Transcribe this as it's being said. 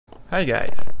Hi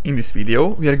guys, in this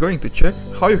video we are going to check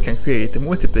how you can create a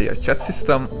multiplayer chat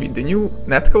system with the new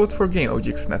netcode for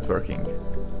GameObjects networking.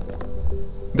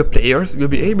 The players will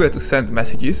be able to send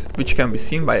messages which can be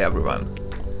seen by everyone.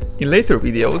 In later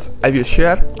videos I will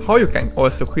share how you can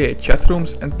also create chat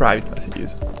rooms and private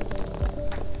messages.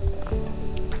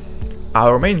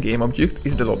 Our main game object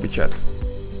is the lobby chat.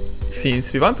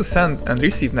 Since we want to send and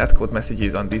receive netcode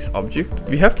messages on this object,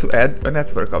 we have to add a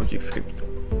network object script.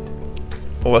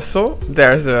 Also,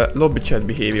 there's a lobby chat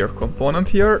behavior component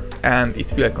here, and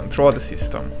it will control the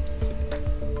system.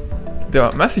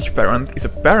 The message parent is a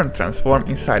parent transform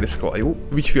inside the scroll view,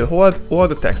 which will hold all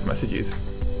the text messages.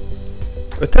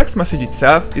 A text message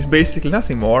itself is basically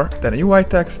nothing more than a UI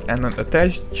text and an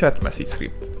attached chat message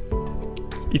script.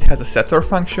 It has a setter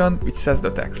function which sets the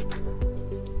text.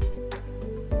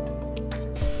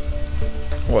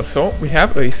 Also, we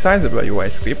have a resizable UI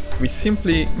script which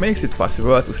simply makes it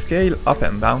possible to scale up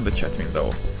and down the chat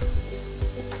window.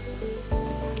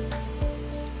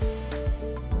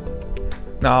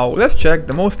 Now let's check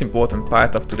the most important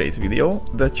part of today's video,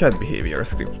 the chat behavior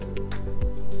script.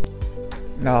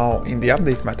 Now in the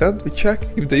update method we check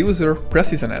if the user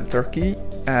presses an enter key,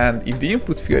 and if the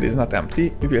input field is not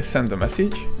empty we will send a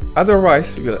message,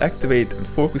 otherwise we will activate and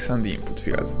focus on the input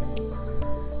field.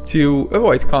 To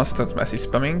avoid constant message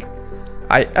spamming,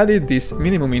 I added this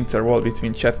minimum interval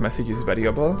between chat messages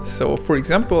variable, so for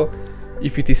example,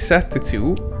 if it is set to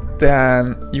 2,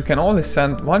 then you can only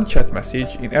send one chat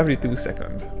message in every 2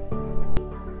 seconds.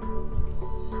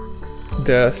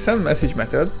 The send message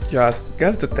method just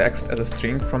gets the text as a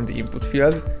string from the input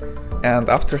field, and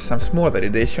after some small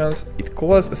validations, it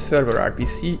calls a server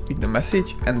RPC with the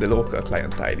message and the local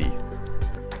client ID.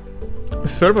 A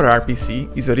server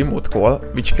RPC is a remote call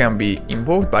which can be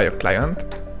invoked by a client,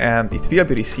 and it will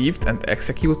be received and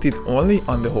executed only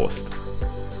on the host.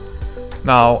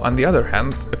 Now, on the other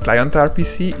hand, a client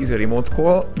RPC is a remote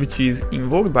call which is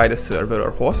invoked by the server or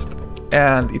host,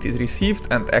 and it is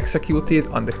received and executed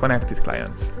on the connected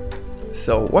clients.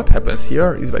 So what happens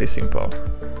here is very simple.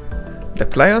 The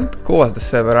client calls the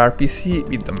server RPC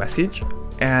with the message,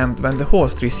 and when the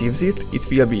host receives it, it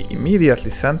will be immediately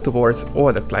sent towards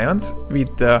all the clients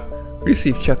with the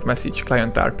receive chat message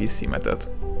client RPC method.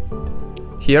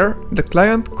 Here, the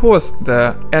client calls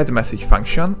the add message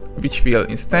function, which will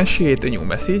instantiate a new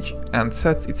message and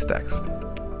sets its text.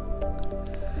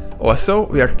 Also,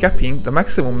 we are capping the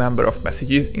maximum number of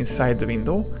messages inside the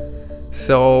window,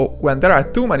 so when there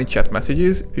are too many chat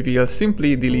messages, we will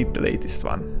simply delete the latest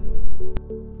one.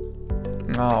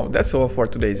 Now that's all for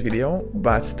today's video,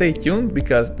 but stay tuned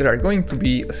because there are going to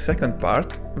be a second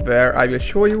part where I will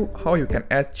show you how you can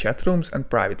add chat rooms and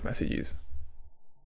private messages.